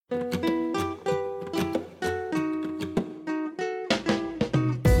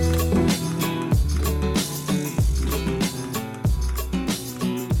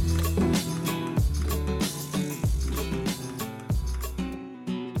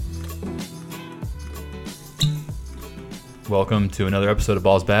Welcome to another episode of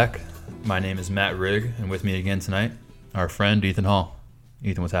Balls Back. My name is Matt Rigg, and with me again tonight, our friend Ethan Hall.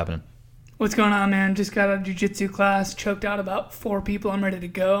 Ethan, what's happening? What's going on, man? Just got out of jiu-jitsu class, choked out about 4 people. I'm ready to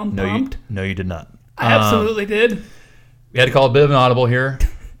go. I'm pumped. No, you did not. I absolutely did. We had to call a bit of an audible here.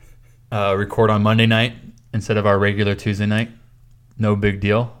 Record on Monday night instead of our regular Tuesday night. No big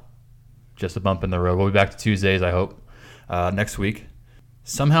deal. Just a bump in the road. We'll be back to Tuesdays, I hope, next week.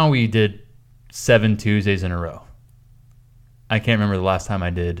 Somehow we did 7 Tuesdays in a row. I can't remember the last time I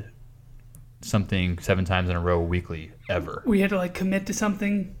did something 7 times in a row weekly ever. We had to commit to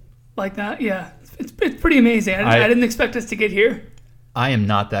something like that. Yeah, it's pretty amazing. I didn't expect us to get here. I am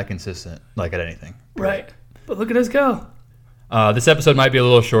not that consistent at anything. Right. But look at us go. This episode might be a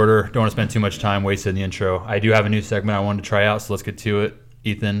little shorter. Don't want to spend too much time wasting the intro. I do have a new segment I wanted to try out, so let's get to it.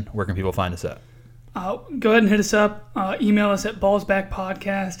 Ethan, where can people find us at? Go ahead and hit us up. Email us at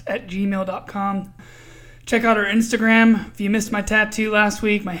ballsbackpodcast@gmail.com. Check out our Instagram. If you missed my tattoo last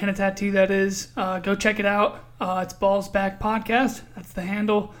week, my henna tattoo that is, go check it out. It's Balls Back Podcast. That's the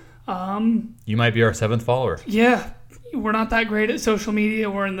handle. You might be our 7th follower. Yeah, we're not that great at social media.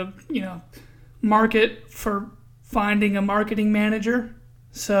 We're in the market for finding a marketing manager.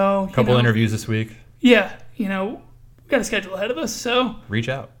 So a couple interviews this week. Yeah, we got a schedule ahead of us. So reach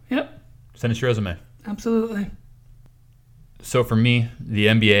out. Yep. Send us your resume. Absolutely. So for me, the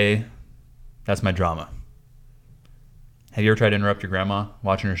NBA, that's my drama. Have you ever tried to interrupt your grandma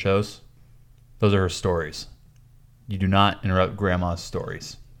watching her shows? Those are her stories. You do not interrupt grandma's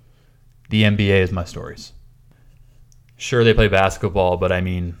stories. The NBA is my stories. Sure, they play basketball, but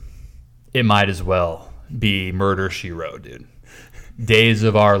it might as well be Murder, She Wrote, dude. Days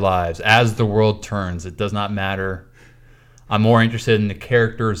of Our Lives. As the World Turns, it does not matter. I'm more interested in the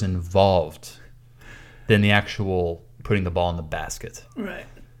characters involved than the actual putting the ball in the basket. Right.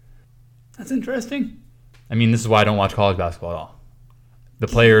 That's interesting. This is why I don't watch college basketball at all. The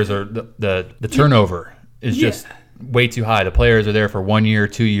players are the turnover is just way too high. The players are there for 1 year,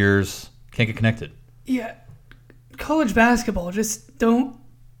 2 years, can't get connected. Yeah. College basketball, just don't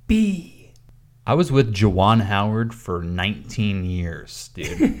be. I was with Juwan Howard for 19 years,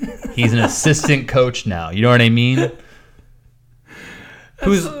 dude. He's an assistant coach now. You know what I mean?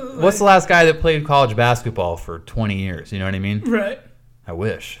 What's the last guy that played college basketball for 20 years? You know what I mean? Right. I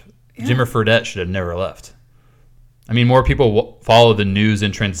wish. Yeah. Jimmer Fredette should have never left. More people follow the news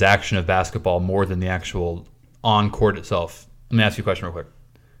and transaction of basketball more than the actual on-court itself. Let me ask you a question real quick.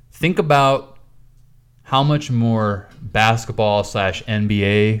 Think about how much more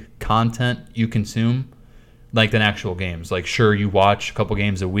basketball/NBA content you consume than actual games. Sure, you watch a couple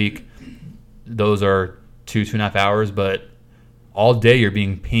games a week. Those are 2.5 hours, but all day you're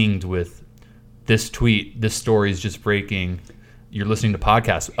being pinged with this tweet, this story is just breaking. You're listening to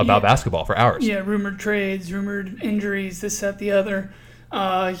podcasts about basketball for hours. Yeah, rumored trades, rumored injuries, this, that, the other.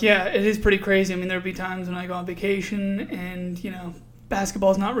 It is pretty crazy. There'll be times when I go on vacation and,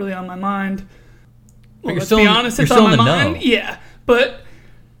 basketball's not really on my mind. Well, let's be honest, it's on my mind. Know. Yeah, but,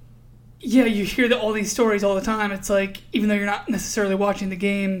 you hear all these stories all the time. It's even though you're not necessarily watching the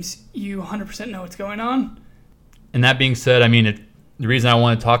games, you 100% know what's going on. And that being said, the reason I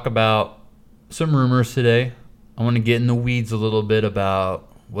want to talk about some rumors today, I want to get in the weeds a little bit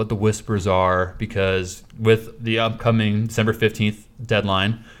about what the whispers are, because with the upcoming December 15th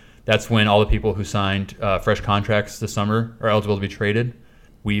deadline, that's when all the people who signed fresh contracts this summer are eligible to be traded.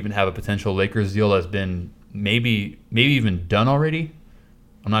 We even have a potential Lakers deal that's been maybe even done already.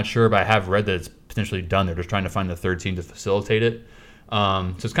 I'm not sure, but I have read that it's potentially done. They're just trying to find the third team to facilitate it.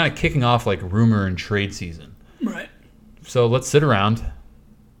 So it's kind of kicking off rumor and trade season. Right. So let's sit around.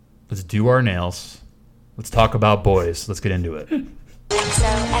 Let's do our nails. Let's talk about boys. Let's get into it.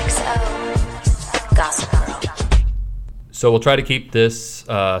 XOXO Gossip Girl. So we'll try to keep this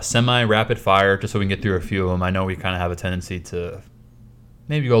semi-rapid fire just so we can get through a few of them. I know we kind of have a tendency to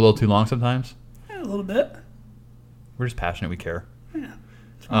maybe go a little too long sometimes. Yeah, a little bit. We're just passionate. We care. Yeah.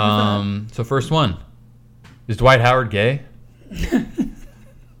 So first one. Is Dwight Howard gay?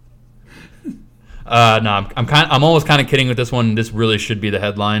 No, I'm almost kind of kidding with this one. This really should be the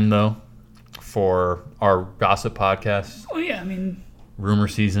headline, though, for our gossip podcast. Oh, yeah, rumor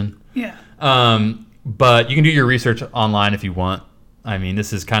season. Yeah. But you can do your research online if you want.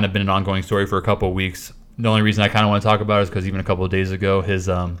 This has kind of been an ongoing story for a couple of weeks. The only reason I kind of want to talk about it is because even a couple of days ago, his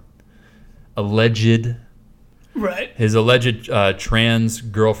alleged trans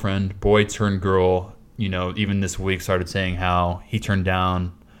girlfriend, boy turned girl, even this week started saying how she turned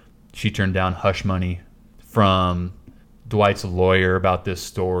down hush money from Dwight's lawyer about this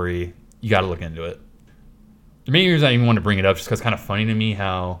story. You got to look into it. The main reason I even want to bring it up is because it's kind of funny to me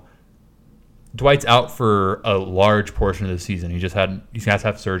how Dwight's out for a large portion of the season. He has to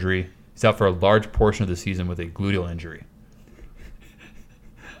have surgery. He's out for a large portion of the season with a gluteal injury.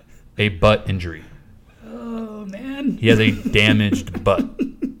 A butt injury. Oh, man. He has a damaged butt.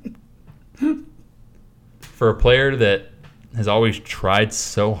 For a player that has always tried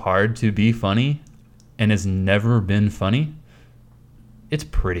so hard to be funny and has never been funny, it's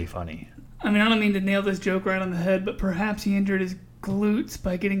pretty funny. I mean, I don't mean to nail this joke right on the head, but perhaps he injured his glutes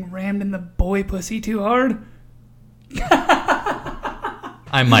by getting rammed in the boy pussy too hard.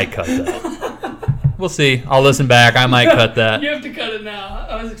 I might cut that. We'll see. I'll listen back. I might cut that. You have to cut it now.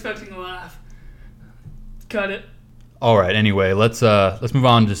 I was expecting a laugh. Cut it. All right. Anyway, let's move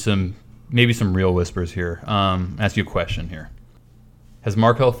on to some real whispers here. Ask you a question here. Has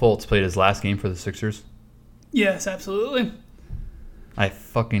Markelle Fultz played his last game for the Sixers? Yes, absolutely. I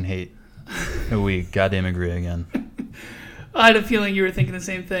fucking hate that we goddamn agree again. I had a feeling you were thinking the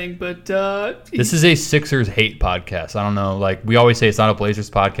same thing, but this is a Sixers hate podcast. I don't know. Like we always say, it's not a Blazers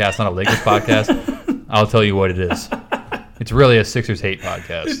podcast, not a Lakers podcast. I'll tell you what it is. It's really a Sixers hate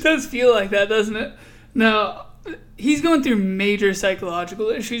podcast. It does feel like that, doesn't it? No, he's going through major psychological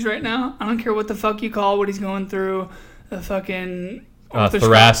issues right now. I don't care what the fuck you call what he's going through. The fucking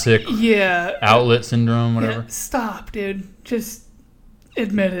thoracic yeah outlet syndrome, whatever. Yeah, stop, dude. Just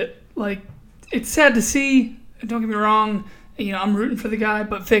admit it. Like, it's sad to see. Don't get me wrong. You know, I'm rooting for the guy,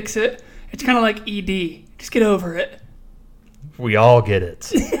 but fix it. It's kind of like ED. Just get over it. We all get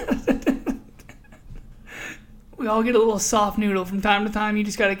it. We all get a little soft noodle from time to time. You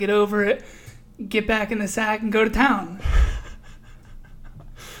just got to get over it, get back in the sack, and go to town.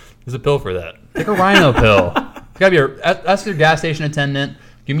 There's a pill for that. Take a rhino pill. Ask your gas station attendant.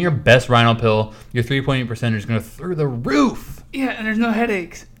 Give me your best rhino pill. Your 3.8% is going to through the roof. Yeah, and there's no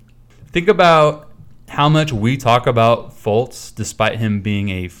headaches. Think about how much we talk about Fultz despite him being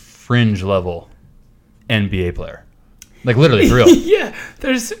a fringe level NBA player. Like, literally, for real. Yeah,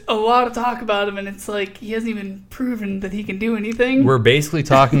 there's a lot of talk about him, and it's like he hasn't even proven that he can do anything. We're basically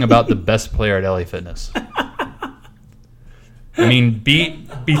talking about the best player at LA Fitness. I mean,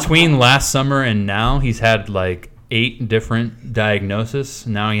 between last summer and now, he's had like 8 different diagnoses.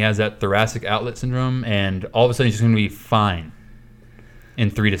 Now he has that thoracic outlet syndrome, and all of a sudden he's just going to be fine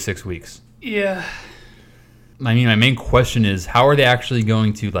in 3 to 6 weeks. Yeah. I mean, my main question is, how are they actually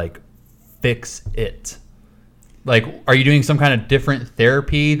going to, like, fix it? Like, are you doing some kind of different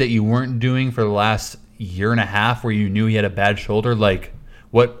therapy that you weren't doing for the last year and a half where you knew he had a bad shoulder? Like,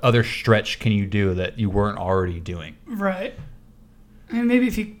 what other stretch can you do that you weren't already doing? Right. I mean, maybe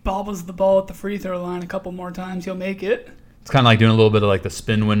if he bobbles the ball at the free throw line a couple more times, he'll make it. It's kind of like doing a little bit of, like, the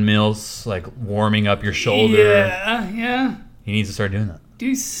spin windmills, like warming up your shoulder. Yeah. He needs to start doing that.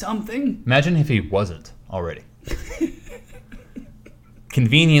 Do something. Imagine if he wasn't already.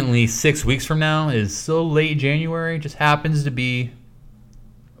 Conveniently, 6 weeks from now is still late January. Just happens to be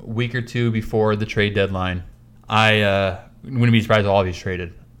a week or two before the trade deadline. I wouldn't be surprised if all of he's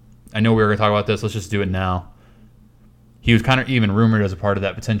traded. I know we were going to talk about this. Let's just do it now. He was kind of even rumored as a part of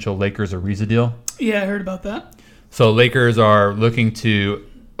that potential Lakers-Ariza deal. Yeah, I heard about that. So Lakers are looking to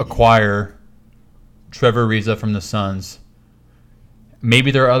acquire Trevor Ariza from the Suns.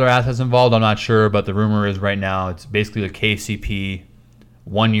 Maybe there are other assets involved. I'm not sure, but the rumor is right now it's basically a KCP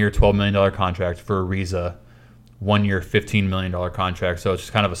 1 year, $12 million contract for Ariza, 1 year, $15 million contract. So it's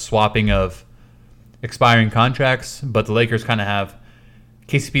just kind of a swapping of expiring contracts, but the Lakers kind of have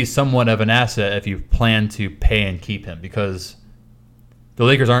KCP is somewhat of an asset if you plan to pay and keep him, because the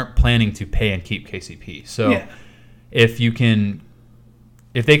Lakers aren't planning to pay and keep KCP. So Yeah. if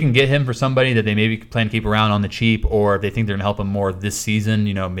they can get him for somebody that they maybe plan to keep around on the cheap, or if they think they're going to help him more this season,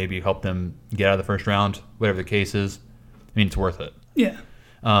 you know, maybe help them get out of the first round, whatever the case is, I mean, it's worth it. Yeah.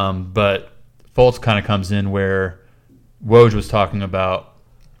 But Fultz kind of comes in where Woj was talking about.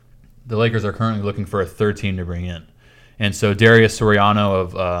 The Lakers are currently looking for a third team to bring in. And so Darius Soriano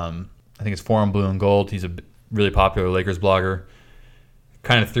of, I think it's Forum Blue and Gold, he's a really popular Lakers blogger,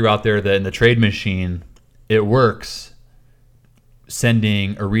 kind of threw out there that in the trade machine, it works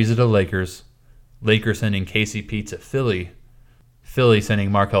sending Ariza to Lakers, Lakers sending KCP to Philly, Philly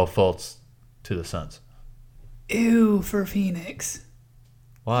sending Markelle Fultz to the Suns. Ew, for Phoenix.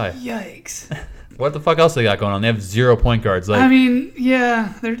 Why? Yikes. What the fuck else they got going on? They have 0 point guards. Like, I mean,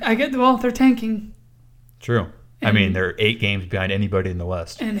 yeah, they're tanking. True. I mean, they're 8 games behind anybody in the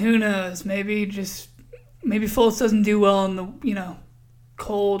West. And who knows? Maybe Fultz doesn't do well in the,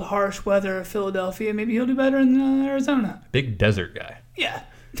 cold, harsh weather of Philadelphia. Maybe he'll do better in Arizona. Big desert guy. Yeah.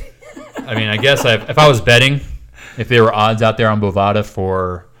 I mean, I guess if I was betting, if there were odds out there on Bovada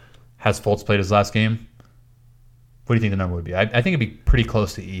for has Fultz played his last game, what do you think the number would be? I think it'd be pretty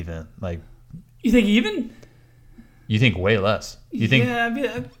close to even, like You think even? You think way less. You think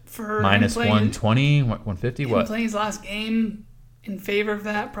for minus 120, 150? What? Playing his last game in favor of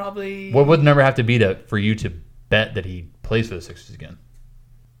that, probably. What would the number have to be for you to bet that he plays for the Sixers again?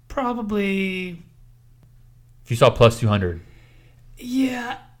 Probably. If you saw plus 200.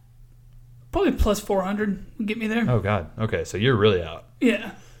 Yeah. Probably plus 400 would get me there. Oh, God. Okay, so you're really out.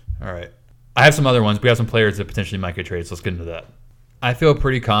 Yeah. All right. I have some other ones. We have some players that potentially might get traded, so let's get into that. I feel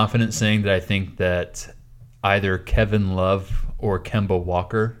pretty confident saying that I think that either Kevin Love or Kemba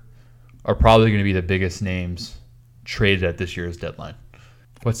Walker are probably going to be the biggest names traded at this year's deadline.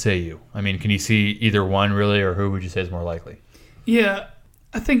 What say you? I mean, can you see either one really, or who would you say is more likely? Yeah,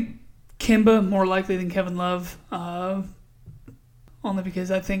 I think Kemba more likely than Kevin Love, only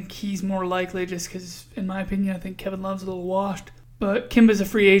because I think he's more likely just because, in my opinion, I think Kevin Love's a little washed. But Kemba's a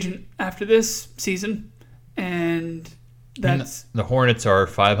free agent after this season, and that's... The Hornets are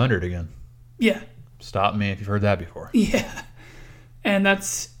 500 again. Yeah. Stop me if you've heard that before. Yeah. And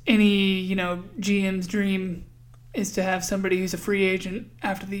that's any, GM's dream is to have somebody who's a free agent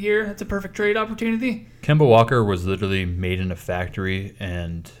after the year. That's a perfect trade opportunity. Kemba Walker was literally made in a factory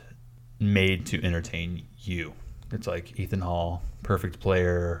and made to entertain you. It's like Ethan Hall, perfect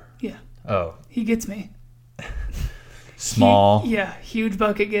player. Yeah. Oh. He gets me. Small. Huge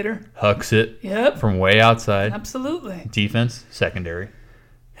bucket getter. Hucks it. Yep. From way outside. Absolutely. Defense, secondary.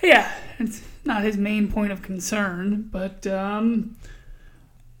 Yeah. It's not his main point of concern, but...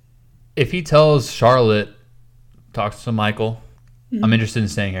 If he tells Charlotte, talks to Michael, I'm interested in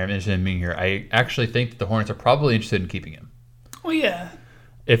staying here, I'm interested in being here, I actually think that the Hornets are probably interested in keeping him. Well, yeah.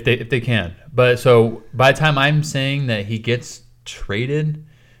 If they can. But so by the time I'm saying that he gets traded,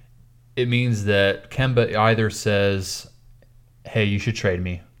 it means that Kemba either says, hey, you should trade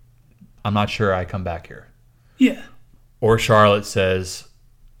me. I'm not sure I come back here. Yeah. Or Charlotte says,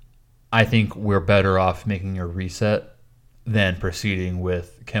 I think we're better off making a reset than proceeding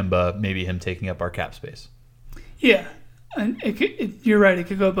with Kemba, maybe him taking up our cap space. Yeah. And you're right. It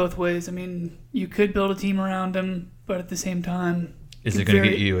could go both ways. I mean, you could build a team around him, but at the same time... Is it going to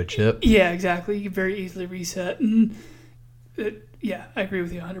get you a chip? Yeah, exactly. You could very easily reset. And I agree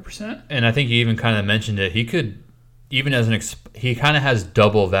with you 100%. And I think he even kind of mentioned it. He could, even as he kind of has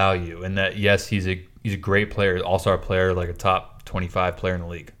double value in that, yes, he's a great player, all-star player, like a top 25 player in the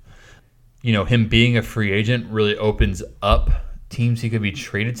league. Him being a free agent really opens up teams he could be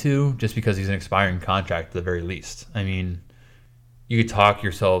traded to just because he's an expiring contract at the very least. I mean, you could talk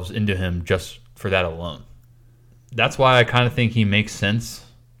yourselves into him just for that alone. That's why I kind of think he makes sense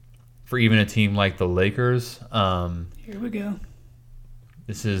for even a team like the Lakers. Here we go.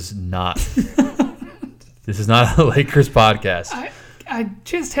 This is not a Lakers podcast. I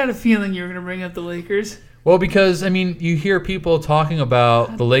just had a feeling you were going to bring up the Lakers. Well, because, I mean, you hear people talking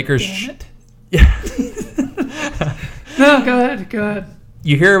about the Lakers. Damn it. Yeah. No, go ahead.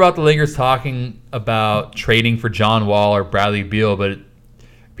 You hear about the Lakers talking about trading for John Wall or Bradley Beal, but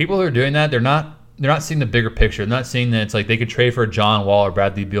people who are doing that, they're not seeing the bigger picture. They're not seeing that it's like they could trade for John Wall or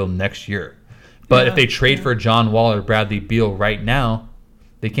Bradley Beal next year. But if they trade for John Wall or Bradley Beal right now,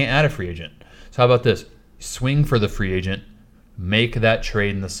 they can't add a free agent. So how about this? Swing for the free agent, make that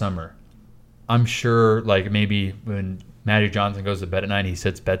trade in the summer. I'm sure, like, maybe when Magic Johnson goes to bed at night, he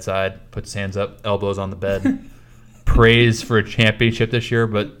sits bedside, puts his hands up, elbows on the bed, prays for a championship this year.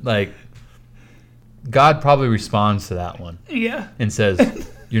 But, like, God probably responds to that one. Yeah. And says,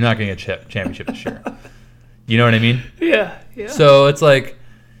 you're not going to get a championship this year. You know what I mean? Yeah. So it's like,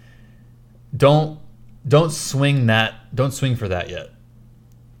 don't swing for that yet.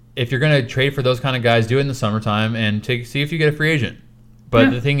 If you're going to trade for those kind of guys, do it in the summertime and see if you get a free agent.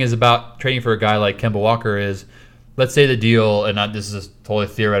 But the thing is about trading for a guy like Kemba Walker is, let's say the deal, and this is a totally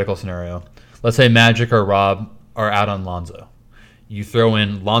theoretical scenario. Let's say Magic or Rob are out on Lonzo. You throw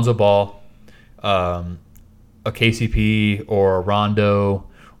in Lonzo Ball, a KCP or a Rondo,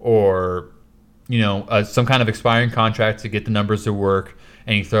 or some kind of expiring contract to get the numbers to work,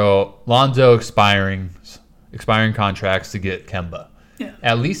 and you throw Lonzo expiring contracts to get Kemba. Yeah.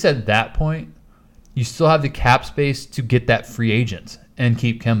 At least at that point, you still have the cap space to get that free agent and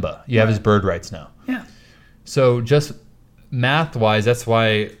keep Kemba. You have his bird rights now. Yeah. So just math-wise, that's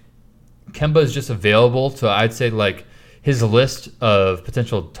why Kemba is just available. So I'd say like his list of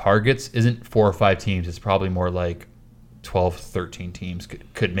potential targets isn't 4 or 5 teams. It's probably more like 12, 13 teams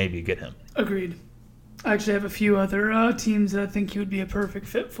could maybe get him. Agreed. I actually have a few other teams that I think he would be a perfect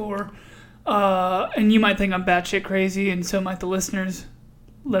fit for. And you might think I'm batshit crazy, and so might the listeners.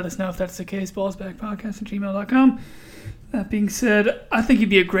 Let us know if that's the case. ballsbackpodcast@gmail.com. That being said, I think he'd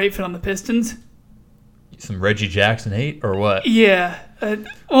be a great fit on the Pistons. some Reggie Jackson hate or what? Yeah.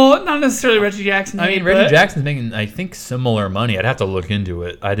 Well, not necessarily Reggie Jackson hate. I mean, Reggie Jackson's making, I think, similar money. I'd have to look into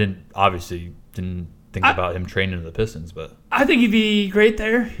it. I didn't think about him training to the Pistons, but I think he'd be great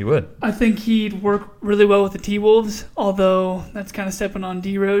there. he would. I think he'd work really well with the T-Wolves, although that's kind of stepping on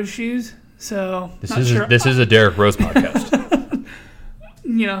D-Rose's shoes. So This is a Derrick Rose podcast.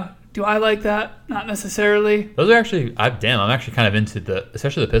 Do I like that? Not necessarily. Those are actually, I'm actually kind of into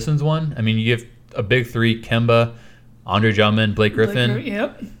especially the Pistons one. I mean, you have a big three: Kemba, Andre Drummond, Blake Griffin.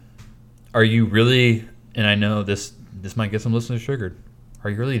 Yep. Are you really? And I know this might get some listeners triggered. Are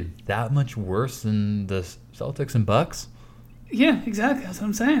you really that much worse than the Celtics and Bucks? Yeah, exactly. That's what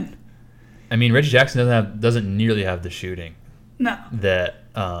I'm saying. I mean, Reggie Jackson doesn't nearly have the shooting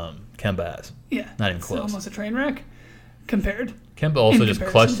that Kemba has. Yeah. Not even close. It's almost a train wreck compared. Kemba also just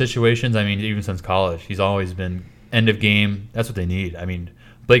clutch situations. I mean, even since college, he's always been end of game. That's what they need. I mean,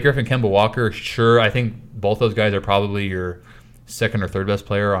 Blake Griffin, Kemba Walker, sure. I think both those guys are probably your second or third best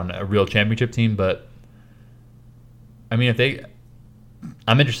player on a real championship team. But, I mean,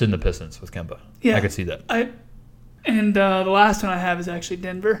 I'm interested in the Pistons with Kemba. Yeah. I could see that. The last one I have is actually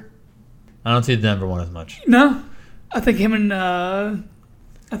Denver. I don't see the Denver one as much. No. I think him and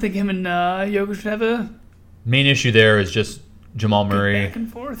Jokic should have a main issue there is just Jamal Murray, back and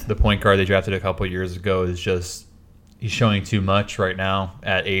forth. The point guard they drafted a couple of years ago, is just he's showing too much right now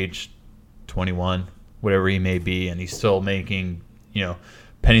at age 21, whatever he may be, and he's still making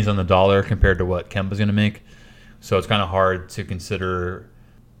pennies on the dollar compared to what Kemba's going to make. So it's kind of hard to consider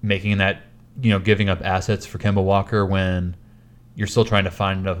making that giving up assets for Kemba Walker when you're still trying to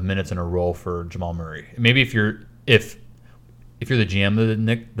find enough minutes in a role for Jamal Murray. Maybe if you're the GM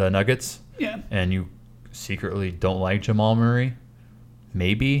of the Nuggets, yeah, and you secretly don't like Jamal Murray,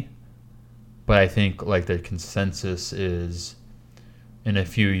 maybe. But I think like the consensus is in a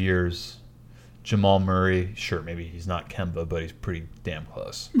few years, Jamal Murray, sure, maybe he's not Kemba, but he's pretty damn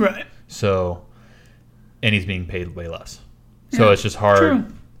close. Right. So, and he's being paid way less. So it's just hard. True.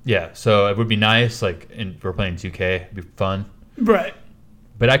 Yeah. So it would be nice, we're playing 2K, it'd be fun. Right.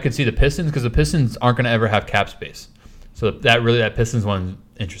 But I could see the Pistons, because the Pistons aren't going to ever have cap space. So that Pistons one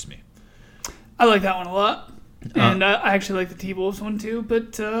interests me. I like that one a lot. And I actually like the T-Wolves one too,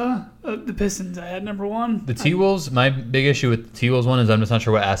 but the Pistons I had number one. The T-Wolves, my big issue with the T-Wolves one is I'm just not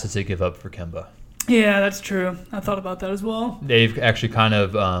sure what assets they give up for Kemba. Yeah, that's true. I thought about that as well. They've actually kind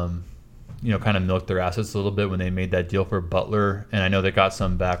of milked their assets a little bit when they made that deal for Butler, and I know they got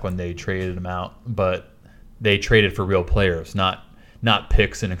some back when they traded him out, but they traded for real players, not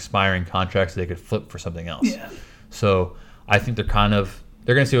picks and expiring contracts that they could flip for something else. Yeah. So I think they're going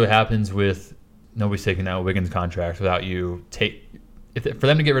to see what happens with nobody's taking out Wiggins' contract without you for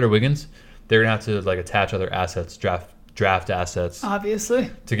them to get rid of Wiggins, they're going to have to attach other assets, draft assets, obviously,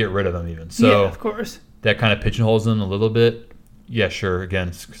 to get rid of them even. So yeah, of course. That kind of pigeonholes them a little bit. Yeah, sure.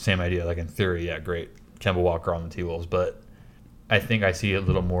 Again, same idea. Like in theory, yeah, great. Kemba Walker on the T-Wolves, but I think I see a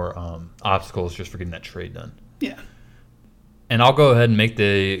little more obstacles just for getting that trade done. Yeah. And I'll go ahead and make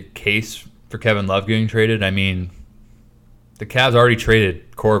the case for Kevin Love getting traded. I mean, the Cavs already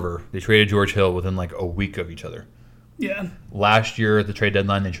traded Korver. They traded George Hill within a week of each other. Yeah. Last year at the trade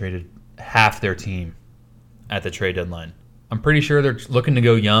deadline, they traded half their team at the trade deadline. I'm pretty sure they're looking to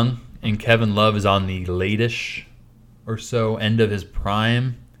go young, and Kevin Love is on the late-ish or so end of his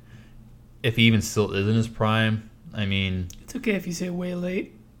prime, if he even still is in his prime. I mean, it's okay if you say way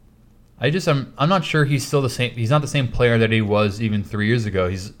late. I'm not sure he's still the same. He's not the same player that he was even 3 years ago.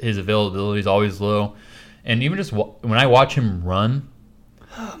 His availability is always low, and even just when I watch him run,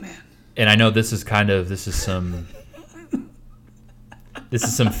 oh man! And I know this is some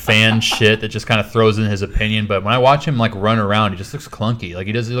fan shit that just kind of throws in his opinion. But when I watch him run around, he just looks clunky.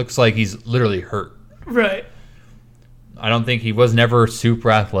 He looks like he's literally hurt. Right. I don't think he was never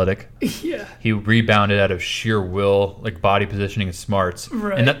super athletic. Yeah. He rebounded out of sheer will, body positioning and smarts.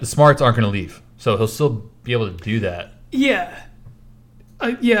 Right. And the smarts aren't going to leave. So he'll still be able to do that. Yeah.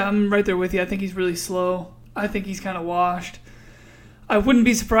 I'm right there with you. I think he's really slow. I think he's kind of washed. I wouldn't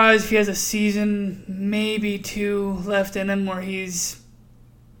be surprised if he has a season, maybe two left in him where he's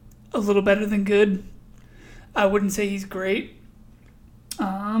a little better than good. I wouldn't say he's great.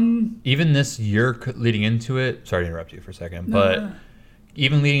 Even this year leading into it, sorry to interrupt you for a second, but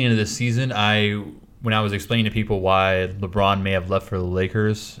even leading into this season, when I was explaining to people why LeBron may have left for the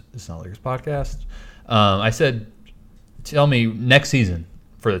Lakers, it's not a Lakers podcast, I said, tell me next season,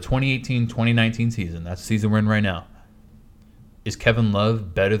 for the 2018-2019 season, that's the season we're in right now, is Kevin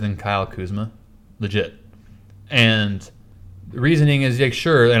Love better than Kyle Kuzma? Legit. And the reasoning is,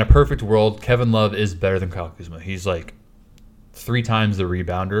 sure, in a perfect world, Kevin Love is better than Kyle Kuzma. He's 3 times the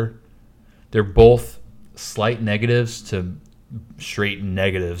rebounder. They're both slight negatives to straight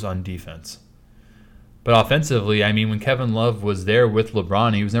negatives on defense. But offensively, I mean, when Kevin Love was there with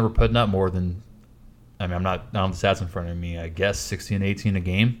LeBron, he was never putting up more than, I don't have the stats in front of me, I guess 16, 18 a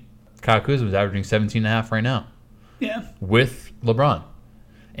game. Kyle Kuzma was averaging 17.5 right now. Yeah. With LeBron.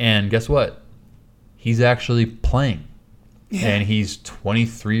 And guess what? He's actually playing. Yeah. And he's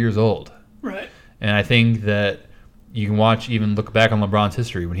 23 years old. Right. And I think that you can look back on LeBron's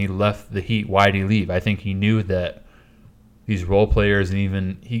history. When he left the Heat, why did he leave? I think he knew that these role players, and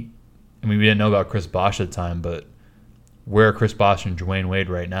even we didn't know about Chris Bosh at the time, but where are Chris Bosh and Dwayne Wade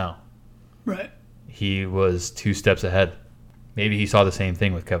right now? Right. He was 2 steps ahead. Maybe he saw the same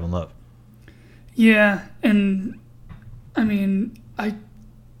thing with Kevin Love. Yeah, and I mean, I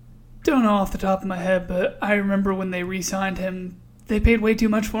don't know off the top of my head, but I remember when they re-signed him, they paid way too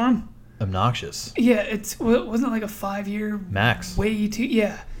much for him. Obnoxious. Yeah, wasn't it like a 5-year max. Way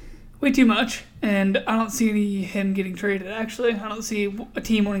too much. And I don't see him getting traded. Actually, I don't see a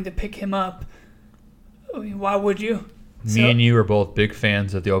team wanting to pick him up. I mean, why would you? Me and you are both big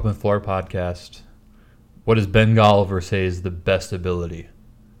fans of the Open Floor podcast. What does Ben Golliver say is the best ability?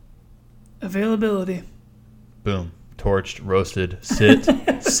 Availability. Boom. Torched, roasted,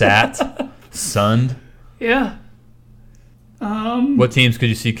 sat, sunned. Yeah. What teams could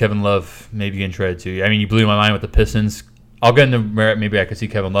you see Kevin Love maybe getting traded to? I mean, you blew my mind with the Pistons. I'll get into where maybe I could see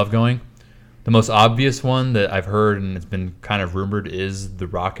Kevin Love going. The most obvious one that I've heard and it's been kind of rumored is the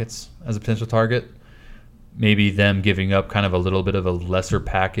Rockets as a potential target. Maybe them giving up kind of a little bit of a lesser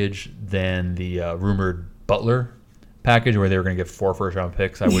package than the rumored Butler package where they were going to give 4 first-round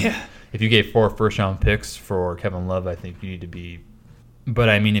picks. If you gave 4 first-round picks for Kevin Love, I think you need to be. But,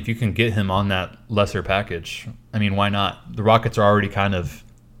 I mean, if you can get him on that lesser package, I mean, why not? The Rockets are already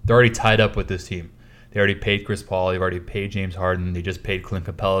they're already tied up with this team. They already paid Chris Paul. They've already paid James Harden. They just paid Clint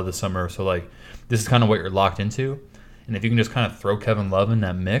Capella this summer. So, this is kind of what you're locked into. And if you can just kind of throw Kevin Love in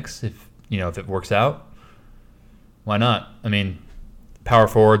that mix, if it works out, why not? I mean, power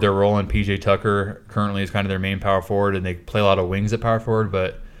forward, they're rolling. PJ Tucker currently is kind of their main power forward, and they play a lot of wings at power forward.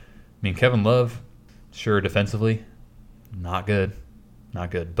 But, I mean, Kevin Love, sure, defensively, not good. Not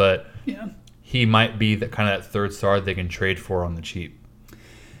good. But yeah, he might be the kind of that third star they can trade for on the cheap.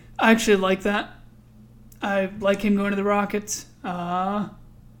 I actually like that. I like him going to the Rockets. Like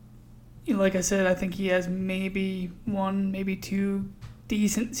I said, I think he has maybe 1, maybe 2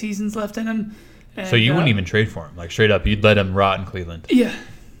 decent seasons left in him. And, so you wouldn't even trade for him? Like, straight up, you'd let him rot in Cleveland? Yeah.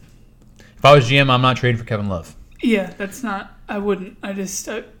 If I was GM, I'm not trading for Kevin Love. Yeah, I wouldn't.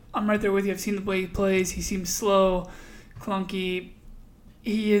 I'm right there with you. I've seen the way he plays. He seems slow, clunky.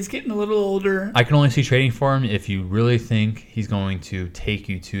 He is getting a little older. I can only see trading for him if you really think he's going to take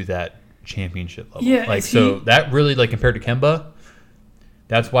you to that championship level. Yeah, that really, compared to Kemba,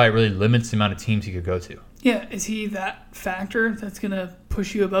 that's why it really limits the amount of teams he could go to. Yeah, is he that factor that's going to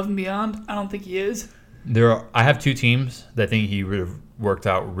push you above and beyond? I don't think he is. I have 2 teams that I think he would have worked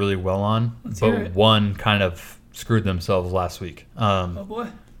out really well on, but one kind of screwed themselves last week. Oh boy!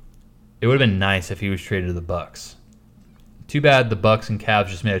 It would have been nice if he was traded to the Bucks. Too bad the Bucks and Cavs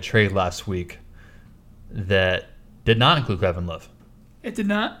just made a trade last week that did not include Kevin Love. It did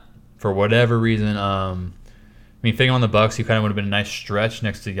not? For whatever reason. Thinking on the Bucks, he kind of would have been a nice stretch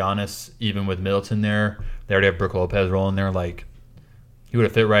next to Giannis, even with Middleton there. They already have Brook Lopez rolling there. He would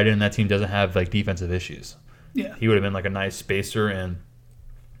have fit right in. That team doesn't have, defensive issues. Yeah. He would have been, a nice spacer, and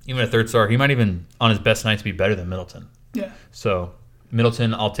even a third star. He might even, on his best nights, be better than Middleton. Yeah. So,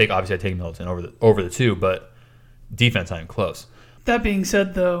 Middleton, I take Middleton over the 2, but defense, I'm close. That being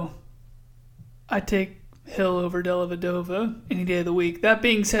said, though, I take Hill over Dellavedova any day of the week. That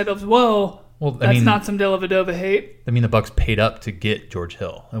being said as well, that's not some Dellavedova hate. The Bucks paid up to get George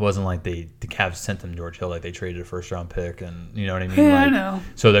Hill. It wasn't like the Cavs sent them George Hill, they traded a first-round pick, and you know what I mean? Yeah, I know.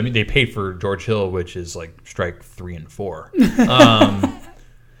 So, they paid for George Hill, which is strike 3 and 4.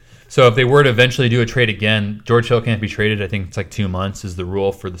 So if they were to eventually do a trade again, George Hill can't be traded. I think it's 2 months is the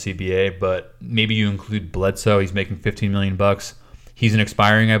rule for the CBA, but maybe you include Bledsoe. He's making $15 million. He's an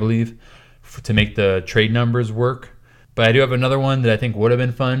expiring, I believe, to make the trade numbers work. But I do have another one that I think would have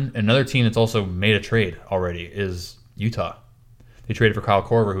been fun. Another team that's also made a trade already is Utah. They traded for Kyle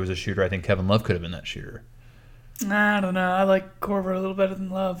Korver, who was a shooter. I think Kevin Love could have been that shooter. I don't know. I like Korver a little better than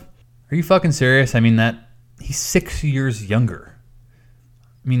Love. Are you fucking serious? He's 6 years younger.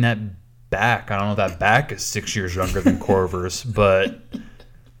 That back, I don't know if that back is 6 years younger than Korver's, but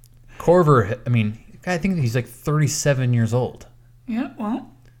Korver, I think he's 37 years old. Yeah,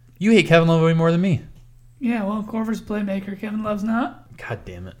 well. You hate Kevin Love way more than me. Yeah, well, Korver's a playmaker. Kevin Love's not. God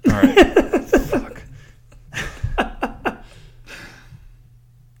damn it. All right. Fuck.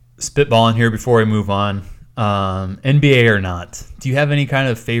 spitballing here before we move on. NBA or not, do you have any kind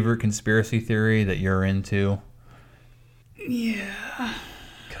of favorite conspiracy theory that you're into? Yeah.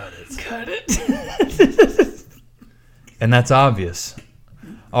 Cut Cut it. And that's obvious.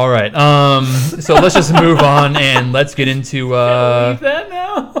 All right. So let's just move on and let's get into Leave that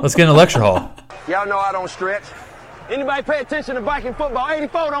now. let's get into lecture hall. Y'all know I don't stretch. Anybody pay attention to Viking football?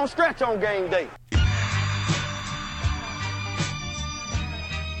 84 don't stretch on game day.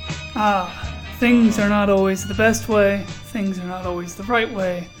 Things are not always the best way. Things are not always the right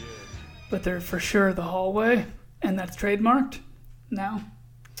way. But they're for sure the hallway. And that's trademarked now.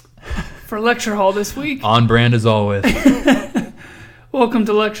 For lecture hall this week. On brand as always. Welcome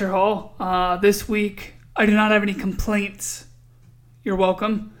to lecture hall. This week, I do not have any complaints. You're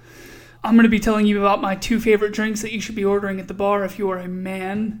welcome. I'm going to be telling you about my 2 favorite drinks that you should be ordering at the bar if you are a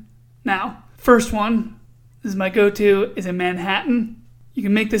man. Now, first one, this is my go-to, is a Manhattan. You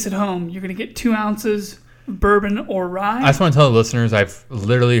can make this at home. You're going to get 2 ounces of bourbon or rye. I just want to tell the listeners I've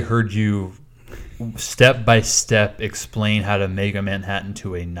literally heard you step by step explain how to make a Manhattan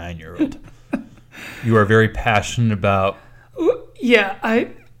to a 9-year-old. You are very passionate about. Yeah, I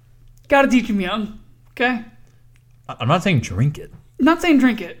got to teach him young, okay? I'm not saying drink it. I'm not saying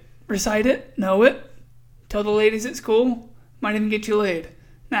drink it. Recite it, know it, tell the ladies at school, might even get you laid.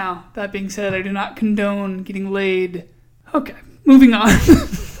 Now, that being said, I do not condone getting laid. Okay, moving on.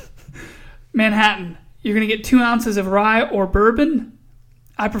 Manhattan. You're going to get 2 ounces of rye or bourbon.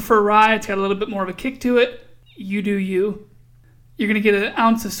 I prefer rye. It's got a little bit more of a kick to it. You do you. You're going to get 1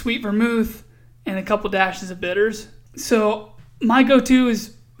 ounce of sweet vermouth and a couple dashes of bitters. So my go-to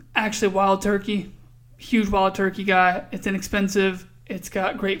is actually Wild Turkey. Huge Wild Turkey guy. It's inexpensive. It's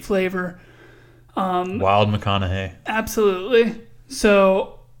got great flavor. Wild McConaughey. Absolutely.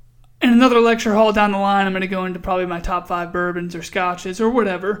 So in another lecture hall down the line, I'm going to go into probably my top 5 bourbons or scotches or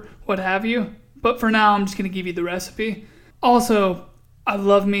whatever, what have you. But for now, I'm just going to give you the recipe. Also, I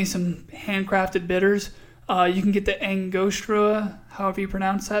love me some handcrafted bitters. You can get the Angostura, however you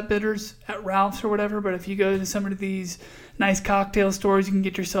pronounce that, bitters at Ralph's or whatever. But if you go to some of these nice cocktail stores, you can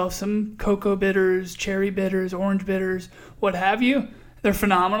get yourself some cocoa bitters, cherry bitters, orange bitters, what have you. They're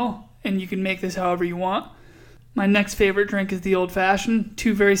phenomenal, and you can make this however you want. My next favorite drink is the Old Fashioned.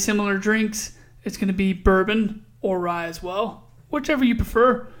 2 very similar drinks. It's going to be bourbon or rye as well, whichever you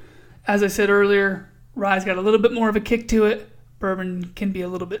prefer. As I said earlier, rye's got a little bit more of a kick to it. Bourbon can be a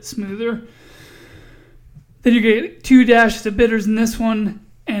little bit smoother. Then you get 2 dashes of bitters in this one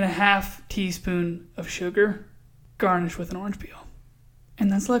and a half teaspoon of sugar, garnished with an orange peel.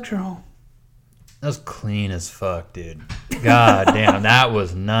 And that's lecture hall. That was clean as fuck, dude. God damn, that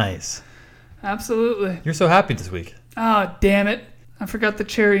was nice. Absolutely. You're so happy this week. Oh, damn it. I forgot the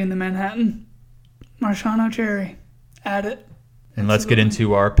cherry in the Manhattan. Marciano cherry. Add it. And let's get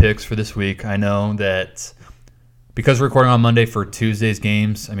into our picks for this week. I know that because we're recording on Monday for Tuesday's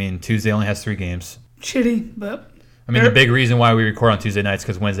games, I mean, Tuesday only has 3 games. Shitty, but... I mean, the big reason why we record on Tuesday nights is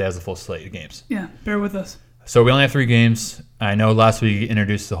because Wednesday has a full slate of games. Yeah, bear with us. So we only have 3 games. I know last week we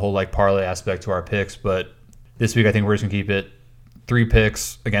introduced the whole parlay aspect to our picks, but this week I think we're just going to keep it 3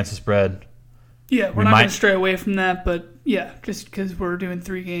 picks against the spread. Yeah, we're not going to stray away from that, but yeah, just because we're doing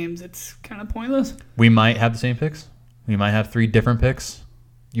 3 games, it's kind of pointless. We might have the same picks. We might have 3 different picks.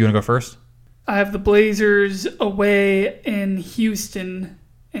 You want to go first? I have the Blazers away in Houston,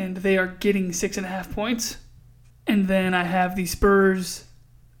 and they are getting 6.5 points. And then I have the Spurs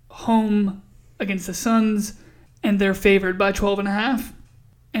home against the Suns, and they're favored by 12.5.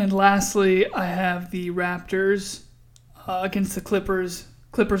 And lastly, I have the Raptors against the Clippers.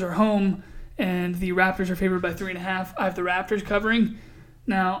 Clippers are home, and the Raptors are favored by 3.5. I have the Raptors covering.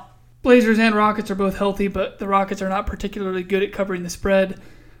 Now, Blazers and Rockets are both healthy, but the Rockets are not particularly good at covering the spread.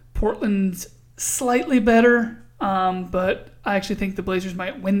 Portland's slightly better, but I actually think the Blazers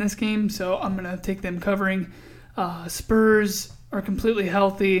might win this game, so I'm going to take them covering. Spurs are completely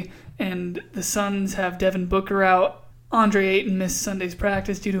healthy, and the Suns have Devin Booker out. Andre Ayton missed Sunday's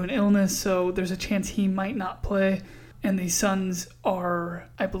practice due to an illness, so there's a chance he might not play. And the Suns are,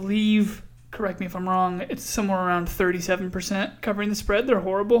 I believe, correct me if I'm wrong, it's somewhere around 37% covering the spread. They're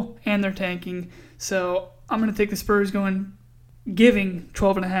horrible, and they're tanking. So I'm going to take the Spurs giving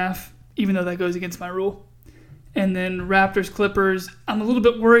 12.5, even though that goes against my rule. And then Raptors, Clippers, I'm a little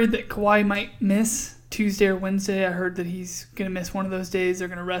bit worried that Kawhi might miss Tuesday or Wednesday. I heard that he's going to miss one of those days. They're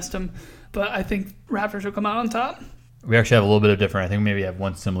going to rest him. But I think Raptors will come out on top. We actually have a little bit of different. I think maybe have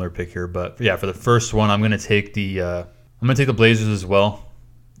one similar pick here, but yeah, for the first one, I'm going to take the Blazers as well.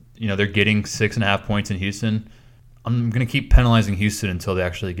 You know, they're getting 6.5 points in Houston. I'm going to keep penalizing Houston until they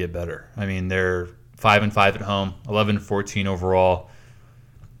actually get better. I mean, they're 5-5 at home, 11-14 overall.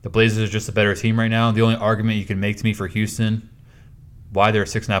 The Blazers are just a better team right now. The only argument you can make to me for Houston, why they're a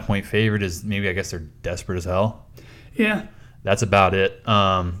 6.5-point favorite, is maybe I guess they're desperate as hell. Yeah. That's about it.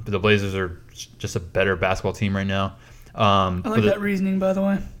 But the Blazers are just a better basketball team right now. I like that reasoning, by the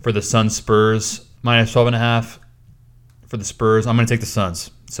way. For the Suns Spurs, minus 12.5. For the Spurs, I'm going to take the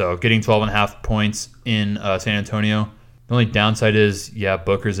Suns. So getting 12.5 points in San Antonio. The only downside is,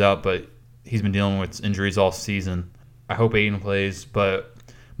 Booker's out, but he's been dealing with injuries all season. I hope Ayton plays, but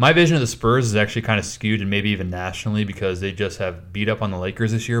my vision of the Spurs is actually kind of skewed and maybe even nationally because they just have beat up on the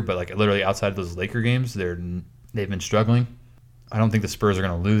Lakers this year, but like literally outside of those Laker games, they've been struggling. I don't think the Spurs are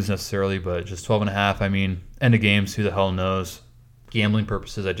going to lose necessarily, but just 12.5. I mean, end of games, who the hell knows? Gambling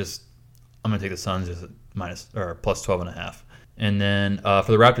purposes, I'm going to take the Suns just plus 12.5. And then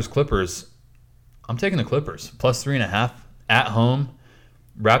for the Raptors-Clippers, I'm taking the Clippers, plus 3.5 at home.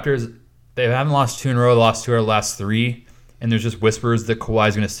 Raptors, they haven't lost 2 in a row. They lost 2 out of the last 3. And there's just whispers that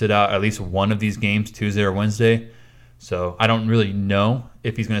Kawhi's going to sit out at least one of these games, Tuesday or Wednesday. So I don't really know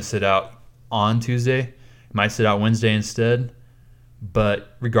if he's going to sit out on Tuesday. He might sit out Wednesday instead.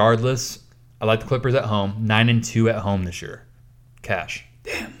 But regardless, I like the Clippers at home. 9-2 at home this year. Cash.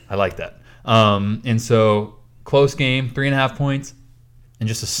 Damn. I like that. And so close game, 3.5 points. And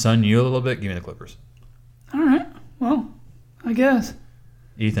just to sun you a little bit, give me the Clippers. All right. Well, I guess.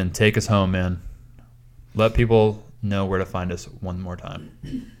 Ethan, take us home, man. Let people know where to find us one more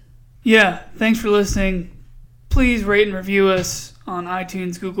time. Yeah, thanks for listening. Please rate and review us on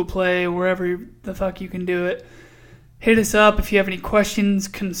iTunes, Google Play, wherever the fuck you can do it. Hit us up if you have any questions,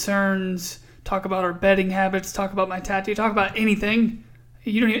 concerns, talk about our betting habits, talk about my tattoo, talk about anything.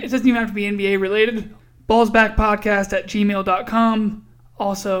 It doesn't even have to be NBA related. ballsbackpodcast@gmail.com.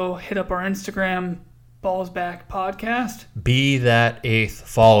 Also, hit up our Instagram, ballsbackpodcast. Be that 8th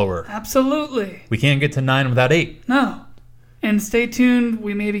follower. Absolutely. We can't get to 9 without 8. No. And stay tuned.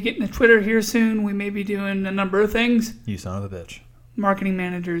 We may be getting to Twitter here soon. We may be doing a number of things. You son of a bitch. Marketing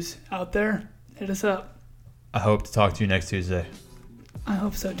managers out there, hit us up. I hope to talk to you next Tuesday. I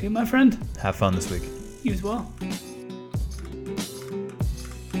hope so too, my friend. Have fun this week. You as well.